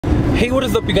Hey, what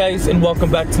is up, you guys, and welcome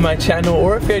back to my channel.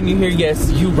 Or if you're new here, yes,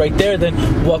 you right there, then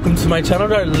welcome to my channel,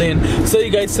 darling. So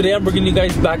you guys, today I'm bringing you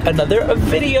guys back another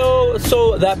video.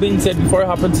 So that being said, before I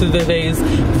hop into today's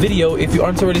video, if you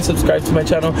aren't already subscribed to my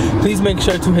channel, please make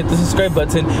sure to hit the subscribe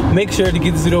button. Make sure to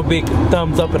give this video a big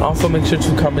thumbs up, and also make sure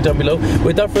to comment down below.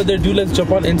 Without further ado, let's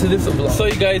jump on into this vlog. So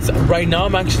you guys, right now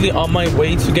I'm actually on my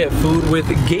way to get food with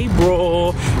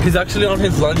Gabriel. He's actually on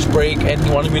his lunch break, and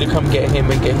he wanted me to come get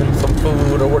him and get him some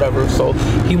food or whatever. So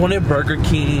he wanted Burger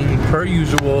King per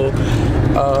usual.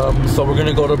 So we're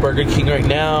gonna go to Burger King right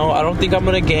now. I don't think I'm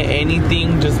gonna get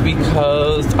anything just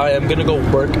because I am gonna go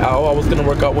work out. I was gonna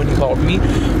work out when he called me.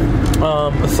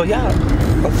 So yeah,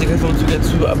 I'll see you guys once we get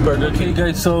to a Burger King. Okay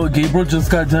guys, so Gabriel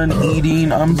just got done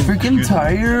eating. I'm freaking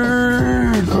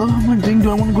tired. Oh my dang,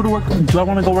 do I wanna go to work? Do I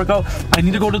wanna go work out? I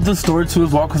need to go to the store too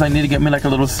as well, because I need to get me like a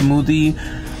little smoothie.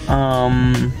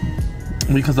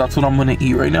 Because that's what I'm gonna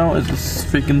eat right now, is this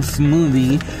freaking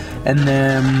smoothie. And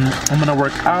then I'm gonna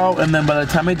work out, and then by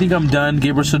the time I think I'm done,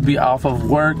 Gabriel should be off of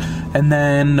work, and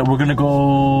then we're gonna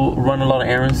go run a lot of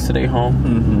errands today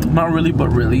home. Not really, but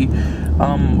really.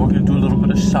 We're gonna do a little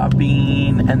bit of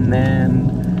shopping, and then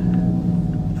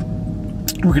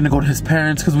we're gonna go to his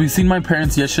parents, because we've seen my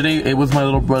parents yesterday. It was my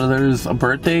little brother's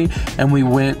birthday, and we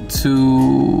went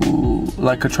to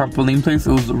like a trampoline place.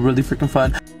 It was really freaking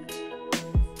fun.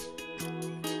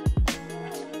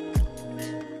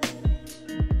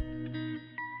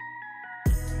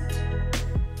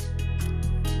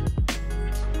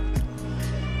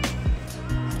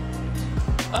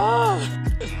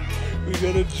 We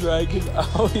gotta drag him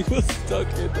out. He was stuck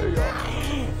in there, y'all.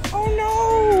 Oh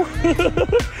no!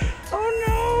 Oh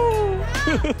no!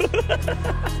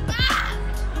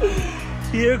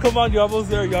 Here, come on, you're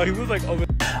almost there, y'all. He was like over.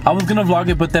 I was gonna vlog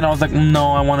it, but then I was like,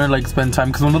 no, I wanna like spend time,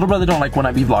 because my little brother don't like when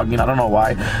I be vlogging. I don't know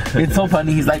why. It's so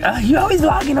funny. He's like, you always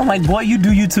vlogging. I'm like, boy, you do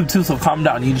YouTube too, so calm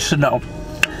down. You should know.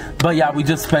 But yeah, we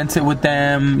just spent it with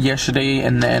them yesterday,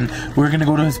 and then we were gonna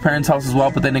go to his parents' house as well,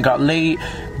 but then it got late.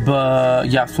 But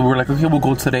yeah, so we're like, okay, we'll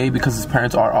go today because his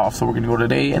parents are off, so we're gonna go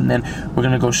today, and then we're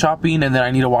gonna go shopping, and then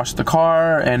I need to wash the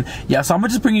car, and yeah, so I'm gonna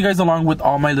just bring you guys along with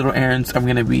all my little errands I'm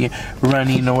gonna be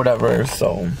running or whatever.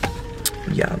 So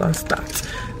yeah, that's that.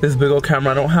 This big old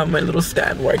camera, I don't have my little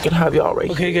stand where I could have y'all right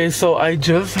here. Okay guys, so I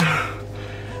just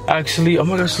actually, oh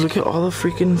my gosh, look at all the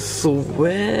freaking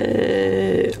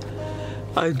sweat.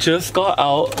 I just got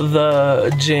out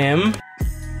the gym.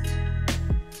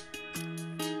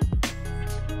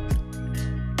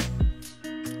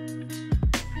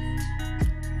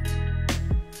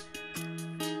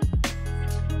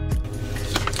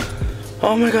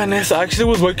 Oh my goodness, I actually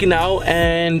was working out,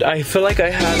 and I feel like I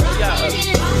had,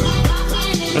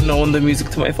 I'm knowing the music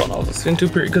to my phone. I was listening to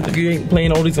period, because you ain't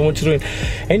playing oldies and what you're doing.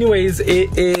 Anyways,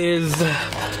 it is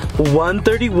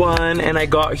 1:31, and I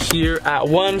got here at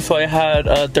 1, so I had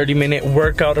a 30-minute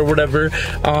workout or whatever.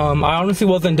 I honestly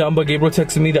wasn't done, but Gabriel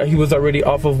texted me that he was already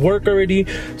off of work already,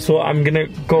 so I'm gonna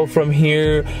go from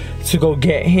here to go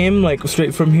get him, like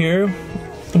straight from here.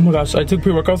 Oh my gosh, I took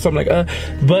pre-workout, so I'm like,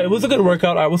 but it was a good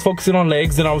workout. I was focusing on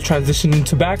legs, then I was transitioning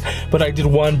to back, but I did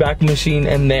one back machine,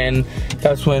 and then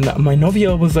that's when my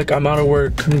novia was like, I'm out of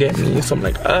work, come get me. So I'm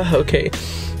like, okay.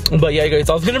 But yeah, guys,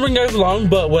 I was gonna bring you guys along,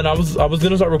 but when I was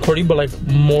gonna start recording, but like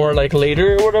more like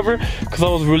later or whatever, because I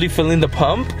was really feeling the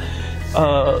pump.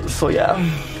 So yeah,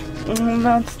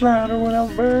 that's that or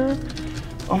whatever.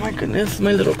 Oh my goodness,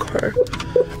 my little car.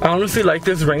 I honestly like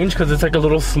this range because it's like a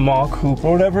little small coupe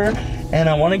or whatever, and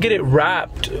I want to get it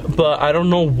wrapped, but I don't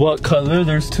know what color.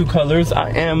 There's two colors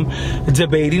I am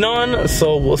debating on,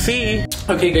 so we'll see.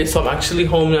 Okay guys, so I'm actually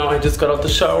home now. I just got out the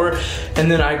shower, and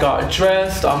then I got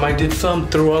dressed. I did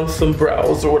threw on some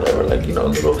brows or whatever, like, you know, a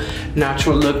little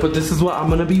natural look. But this is what I'm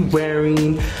gonna be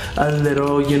wearing, a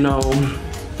little, you know,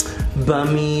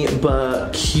 bummy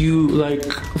but cute like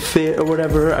fit or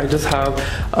whatever. I just have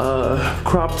a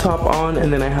crop top on,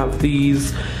 and then I have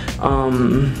these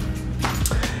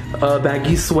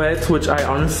baggy sweats, which I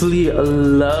honestly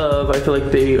love. I feel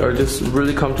like they are just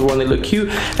really comfortable and they look cute.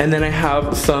 And then I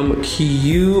have some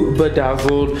cute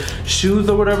bedazzled shoes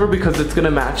or whatever, because it's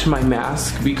gonna match my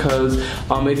mask, because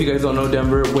if you guys don't know,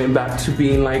 Denver went back to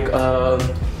being like a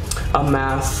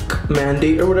mask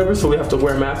mandate or whatever, so we have to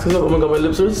wear masks and stuff. Oh my god, my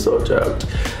lips are so chapped.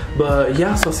 But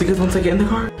yeah, so I'll see you guys once I get in the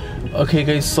car. Okay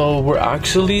guys, so we're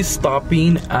actually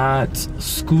stopping at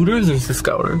Scooters, or is it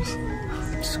Scouters?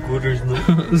 Scooters,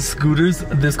 no. Scooters.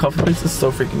 This coffee place is so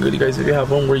freaking good, you guys. If you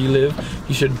have one where you live,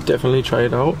 you should definitely try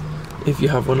it out. If you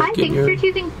have one, hi, thanks for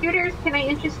choosing Scooters. Can I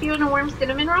interest you in a warm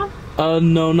cinnamon roll?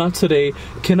 No, not today.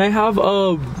 Can I have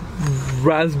a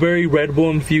raspberry Red Bull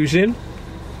infusion?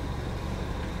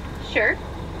 Sure.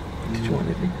 Did you want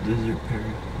anything? Desert pear.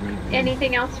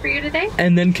 Anything else for you today?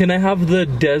 And then can I have the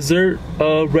desert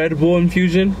Red Bull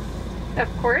infusion? Of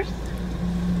course.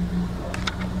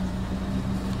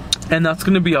 And that's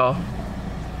gonna be all.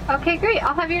 Okay, great.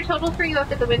 I'll have your total for you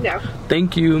up at the window.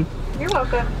 Thank you. You're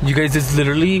welcome. You guys, it's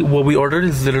literally what we ordered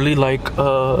is literally like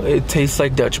it tastes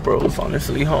like Dutch Bros,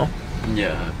 honestly, huh?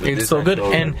 Yeah. It's so good.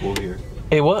 And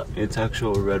hey, what? It's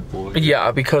actual Red Bull.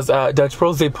 Yeah, because Dutch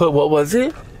Bros, they put, what was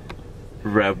it?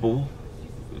 Red Bull.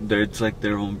 It's like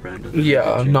their own brand of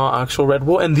Yeah, not actual Red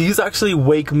Bull. And these actually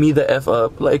wake me the F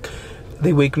up. Like,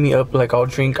 they wake me up. Like, I'll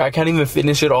drink, I can't even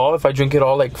finish it all. If I drink it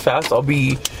all like fast, I'll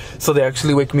be, so they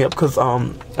actually wake me up because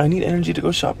I need energy to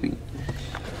go shopping.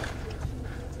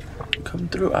 Come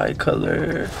through eye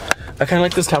color. I kind of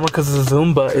like this camera because it's a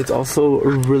zoom, but it's also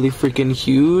really freaking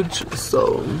huge.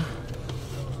 So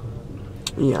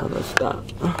yeah, that's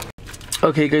that.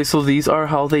 Okay guys, so these are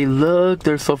how they look.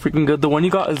 They're so freaking good. The one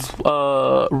you got is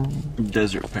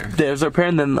desert pear. Desert pear,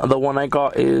 and then the one I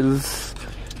got is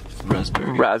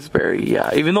raspberry.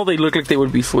 Yeah, even though they look like they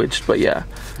would be switched, but yeah,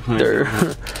 they're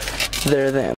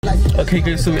them. Okay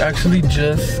guys, so we actually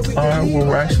just are,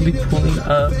 we're actually pulling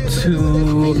up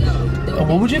to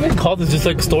what would you even call this? Just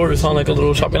like stores, huh? Like a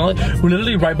little shopping outlet. We're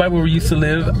literally right by where we used to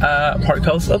live at Park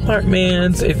House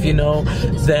Apartments. If you know,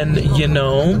 then you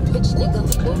know.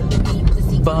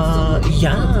 But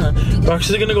yeah, we're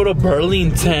actually gonna go to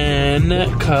Burlington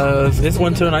because it's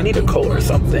winter and I need a coat or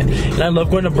something. And I love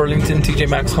going to Burlington, TJ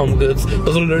Maxx, Home Goods.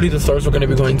 Those are literally the stores we're gonna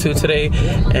be going to today.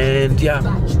 And yeah,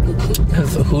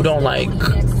 because who don't like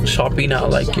shopping at,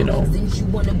 like, you know,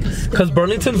 because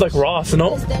Burlington's like Ross,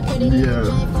 no?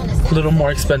 Yeah. A little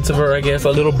more expensive, or I guess a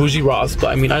little bougie Ross. But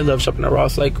I mean, I love shopping at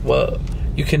Ross. Like, what?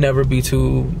 You can never be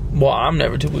too, well, I'm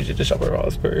never too bougie to shop at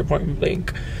Ross, period, point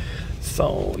blank.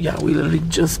 So yeah, we literally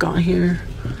just got here.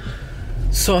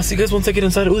 So I'll see you guys once I get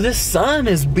inside. Ooh, this sun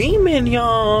is beaming,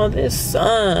 y'all. This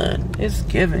sun is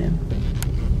giving.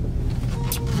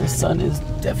 This sun is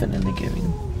definitely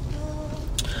giving.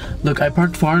 Look, I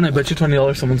parked far and I bet you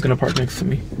 $20 someone's gonna park next to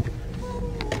me.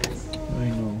 I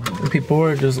know. And people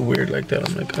are just weird like that.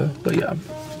 I'm like, but yeah.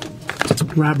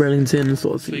 We're at Burlington,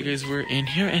 so you guys, we're in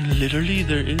here and literally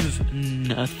there is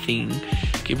nothing.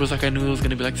 Gabriel's like, I knew it was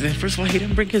gonna be like this. First of all, he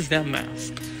didn't bring his damn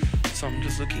mask, so I'm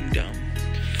just looking down.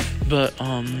 But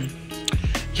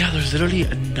yeah, there's literally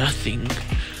nothing.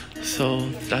 So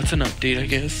that's an update, I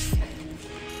guess.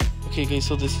 Okay guys,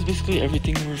 so this is basically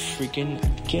everything we're freaking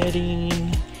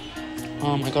getting.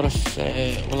 I got a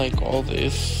set with like all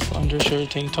this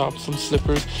undershirt, tank top, some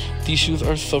slippers. These shoes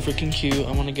are so freaking cute.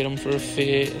 I want to get them for a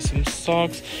fit. Some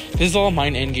socks. This is all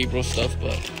mine and Gabriel stuff,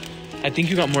 but I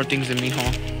think you got more things than me,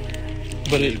 huh?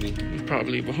 But it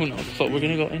probably, but who knows? So we're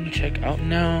gonna go and check out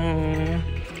now.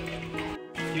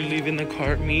 You leave in the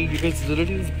cart, me. You guys,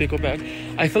 literally this big old bag.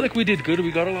 I feel like we did good.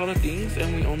 We got a lot of things,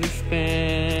 and we only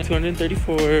spent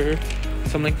 $234.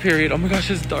 So I'm like, period. Oh my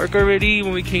gosh, it's dark already.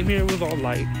 When we came here, it was all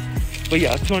light. But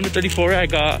yeah, $234. I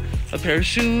got a pair of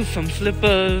shoes, some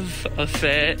slippers, a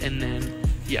set, and then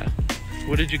yeah.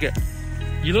 What did you get?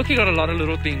 You look, you got a lot of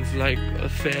little things like a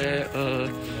set,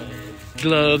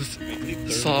 gloves,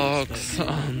 socks,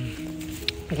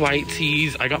 white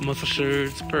tees. I got muscle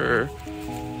shirts per.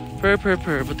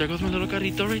 But there goes my little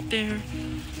carrito right there.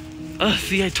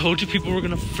 See, I told you people were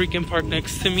gonna freaking park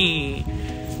next to me.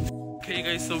 Okay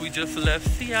guys, so we just left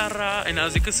Sierra, and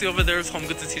as you can see over there is Home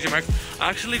Goods and TJ Maxx. I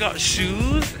actually got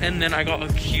shoes, and then I got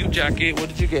a cute jacket. What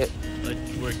did you get? A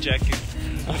work jacket.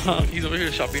 He's over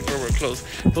here shopping for work clothes.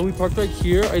 But we parked right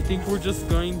here. I think we're just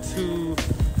going to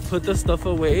put the stuff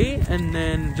away and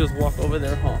then just walk over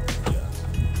there, huh?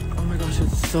 Yeah. Oh my gosh,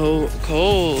 it's so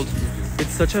cold. It's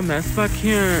such a mess back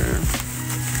here.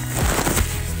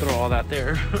 Throw all that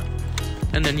there.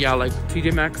 And then yeah, like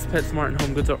TJ Maxx, PetSmart, and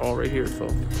Home Goods are all right here, so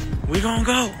we gonna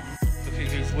go. Okay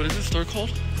guys, what is this store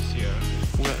called? Sierra.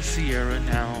 We're at Sierra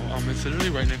now. It's literally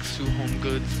right next to Home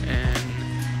Goods and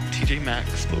TJ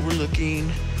Maxx, but we're looking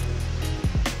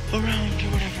around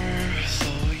or whatever, so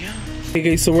yeah. Hey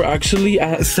guys, so we're actually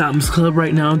at Sam's Club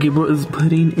right now. Gabriel is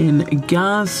putting in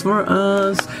gas for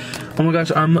us. Oh my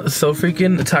gosh, I'm so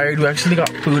freaking tired. We actually got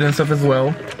food and stuff as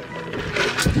well.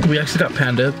 We actually got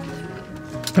Panda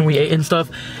and we ate and stuff.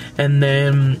 And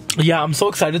then yeah, I'm so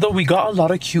excited though. We got a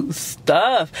lot of cute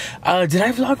stuff. Did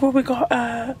I vlog what we got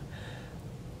at?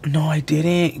 No, I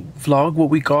didn't vlog what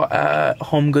we got at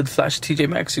Home Goods / TJ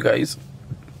Maxx, you guys.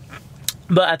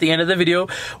 But at the end of the video,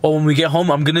 well, when we get home,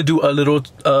 I'm gonna do a little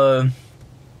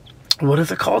what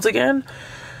is it called again?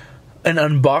 An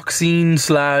unboxing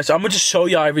 / I'm gonna just show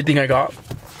y'all everything I got.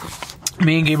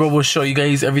 Me and Gabriel will show you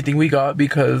guys everything we got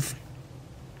because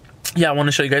yeah, I want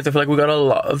to show you guys. I feel like we got a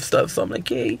lot of stuff, so I'm like,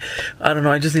 hey, I don't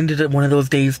know, I just needed one of those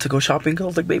days to go shopping, because I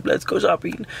was like, babe, let's go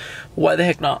shopping. Why the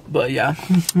heck not? But yeah,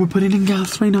 we're putting in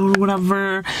gas right now or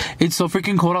whatever. It's so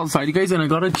freaking cold outside, you guys, and I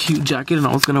got a cute jacket and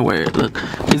I was gonna wear it. Look,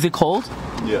 is it cold?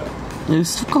 Yeah.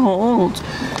 It's cold.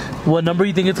 What number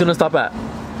you think it's gonna stop at?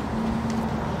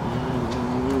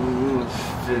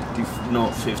 50,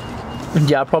 no, 50.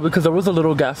 Yeah, probably, because there was a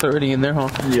little gas already in there, huh?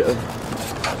 Yeah.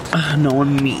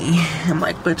 Knowing me, I'm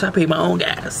like, bitch, I pay my own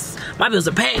gas. My bills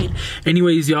are paid.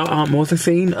 Anyways, y'all, what was I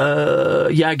saying?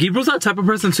 Yeah, Gabriel's that type of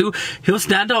person too. He'll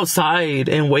stand outside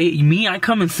and wait. Me, I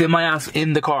come and sit my ass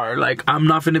in the car. Like, I'm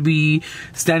not gonna be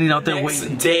standing out there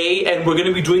waiting. Day, and we're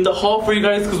gonna be doing the haul for you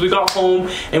guys because we got home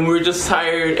and we were just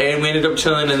tired and we ended up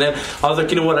chilling. And then I was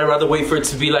like, you know what? I'd rather wait for it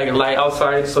to be like light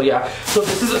outside. So yeah. So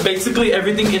this is basically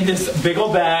everything in this big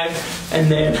old bag, and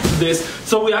then this.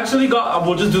 So we actually got.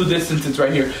 We'll just do this since it's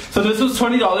right here. So this was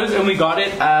 $20 and we got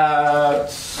it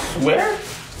at where?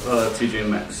 TJ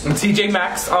Maxx. TJ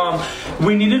Maxx.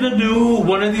 We needed a new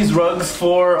one of these rugs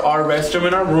for our restroom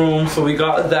in our room, so we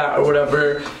got that or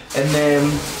whatever. And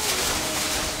then,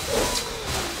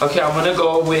 okay, I'm gonna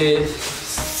go with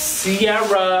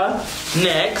Sierra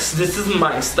next. This is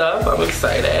my stuff. I'm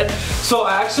excited. So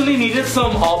I actually needed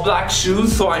some all black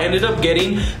shoes, so I ended up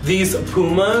getting these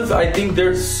Pumas. I think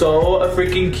they're so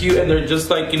freaking cute, and they're just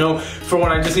like, you know, for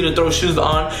when I just need to throw shoes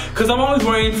on, because I'm always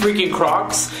wearing freaking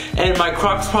Crocs, and my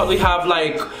Crocs probably have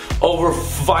like over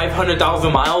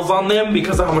 500,000 miles on them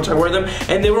because of how much I wear them,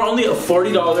 and they were only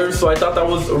 $40, so I thought that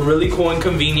was really cool and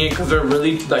convenient because they're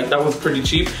really, like, that was pretty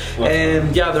cheap.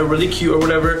 And yeah, they're really cute or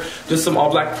whatever. Just some all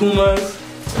black Pumas.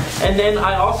 And then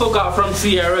I also got from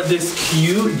Sierra this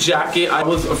cute jacket. I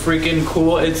was freaking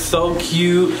cool. It's so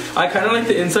cute. I kind of like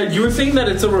the inside. You were saying that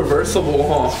it's a reversible,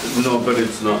 huh? No, but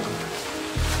it's not.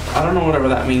 I don't know whatever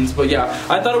that means, but yeah,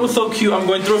 I thought it was so cute. I'm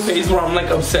going through a phase where I'm like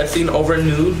obsessing over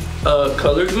nude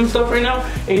colors and stuff right now.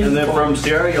 And then from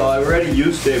Sierra, y'all, I already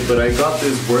used it, but I got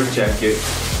this work jacket.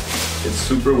 It's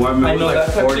super warm. I know, like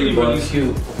that's actually really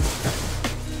cute.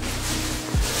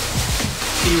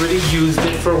 He really used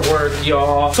it for work,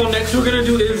 y'all. So next we're gonna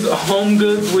do is Home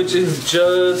Goods, which is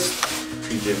just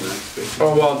TJ Maxx, basically.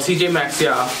 Oh, well, TJ Maxx,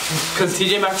 yeah. Because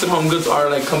TJ Maxx and Home Goods are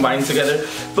like combined together.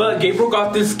 But Gabriel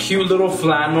got this cute little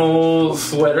flannel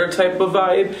sweater type of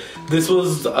vibe. This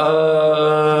was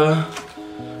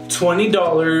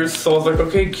 $20. So I was like,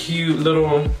 okay, cute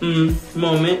little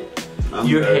moment.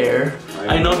 Your hair.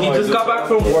 I know he just got back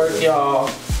from work, y'all.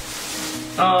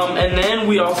 And then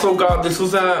we also got, this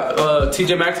was at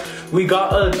TJ Maxx, we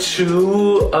got a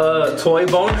chew toy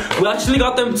bone. We actually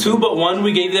got them two, but one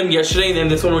we gave them yesterday, and then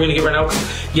this one we're gonna get right now.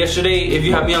 Yesterday, if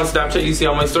you have me on Snapchat, you see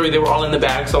on my story, they were all in the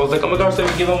bag, so I was like, oh my gosh,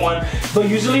 let me give them one. But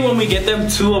usually when we get them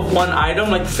two of one item,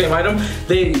 like the same item,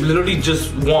 they literally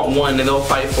just want one and they'll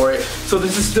fight for it. So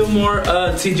this is still more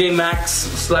TJ Maxx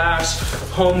slash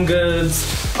Home Goods.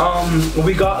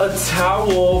 We got a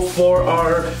towel for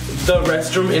the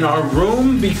restroom in our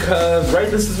room because, right,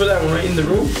 this is for that one, right, in the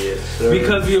room? Yes, sir.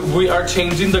 Because we are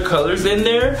changing the colors in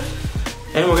there,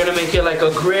 and we're gonna make it like a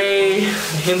gray,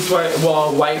 hence why,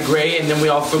 well, white gray. And then we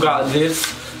also got this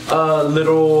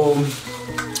little,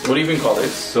 what do you even call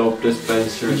this? Soap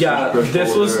dispenser. Yeah,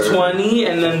 this was 20,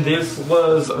 and then this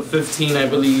was 15, I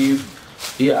believe.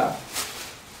 Yeah.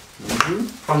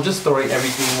 I'm just throwing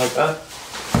everything like that.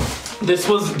 This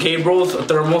was Gabriel's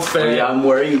thermostat. Oh, yeah, I'm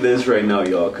wearing this right now,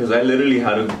 y'all, because I literally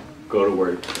had to go to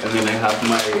work. And then I have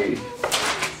my,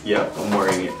 yeah, I'm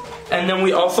wearing it. And then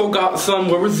we also got some,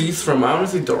 where was these from? I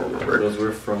honestly don't remember. Those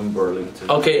were from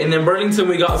Burlington. Okay, and then Burlington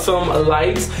we got some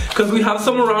lights, because we have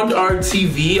some around our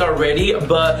TV already,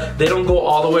 but they don't go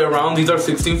all the way around. These are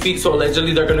 16 feet, so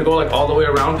allegedly they're gonna go like all the way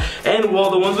around. And well,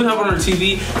 the ones we have on our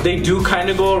TV, they do kind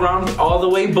of go around all the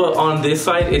way, but on this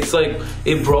side, it's like,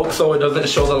 it broke, so it doesn't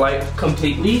show the light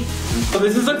completely. So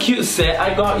this is a cute set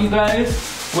I got, you guys,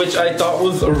 which I thought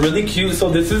was really cute. So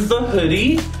this is the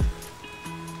hoodie.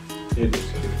 It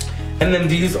is. And then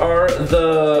these are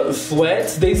the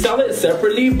sweats. They sell it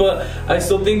separately, but I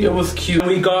still think it was cute.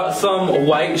 We got some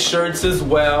white shirts as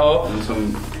well. And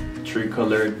some tree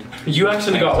colored. You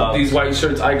actually got these white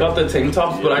shirts. I got the tank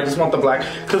tops, but I just want the black.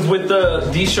 Because with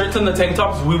these shirts and the tank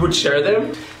tops, we would share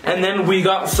them. And then we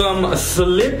got some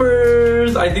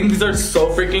slippers. I think these are so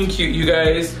freaking cute, you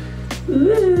guys.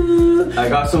 I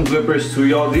got some slippers too,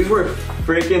 y'all. These were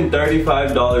freaking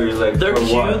 $35. Like, they're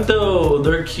cute what? though.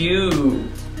 They're cute.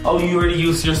 Oh, you already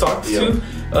used your socks too?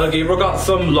 Gabriel got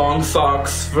some long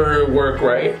socks for work,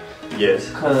 right? Yes.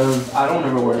 Because I don't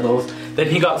ever wear those. Then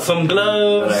he got some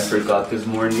gloves. That I forgot this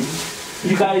morning.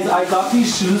 You guys, I got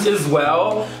these shoes as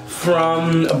well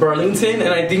from Burlington, and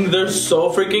I think they're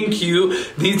so freaking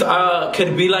cute. These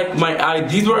could be like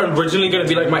these were originally gonna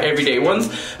be like my everyday ones,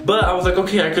 but I was like,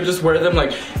 okay, I could just wear them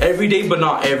like every day, but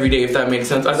not every day, if that makes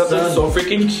sense. I thought they were so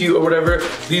freaking cute or whatever.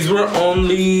 These were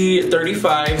only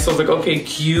 35, so I was like, okay,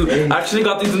 cute. I actually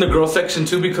got these in the girl section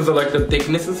too because of like the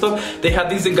thickness and stuff. They had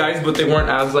these in guys, but they weren't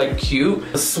as like cute.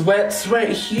 The sweats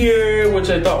right here, which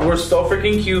I thought were so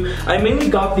freaking cute. I mainly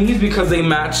got these because they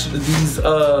matched these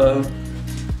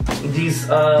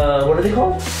what are they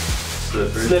called?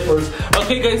 Slippers.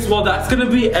 Okay guys, well that's gonna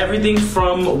be everything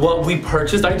from what we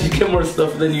purchased. I did get more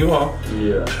stuff than you, huh?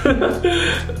 Yeah.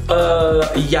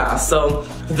 Yeah, so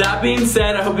that being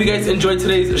said, I hope you guys enjoyed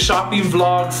today's shopping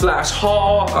vlog slash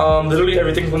haul. Literally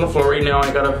everything's on the floor right now.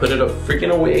 I gotta put it up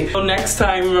freaking away. So next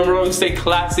time, remember, always stay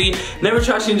classy, never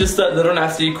trashing, just a little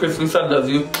nasty. Chris Lusa loves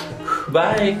you.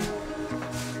 Bye.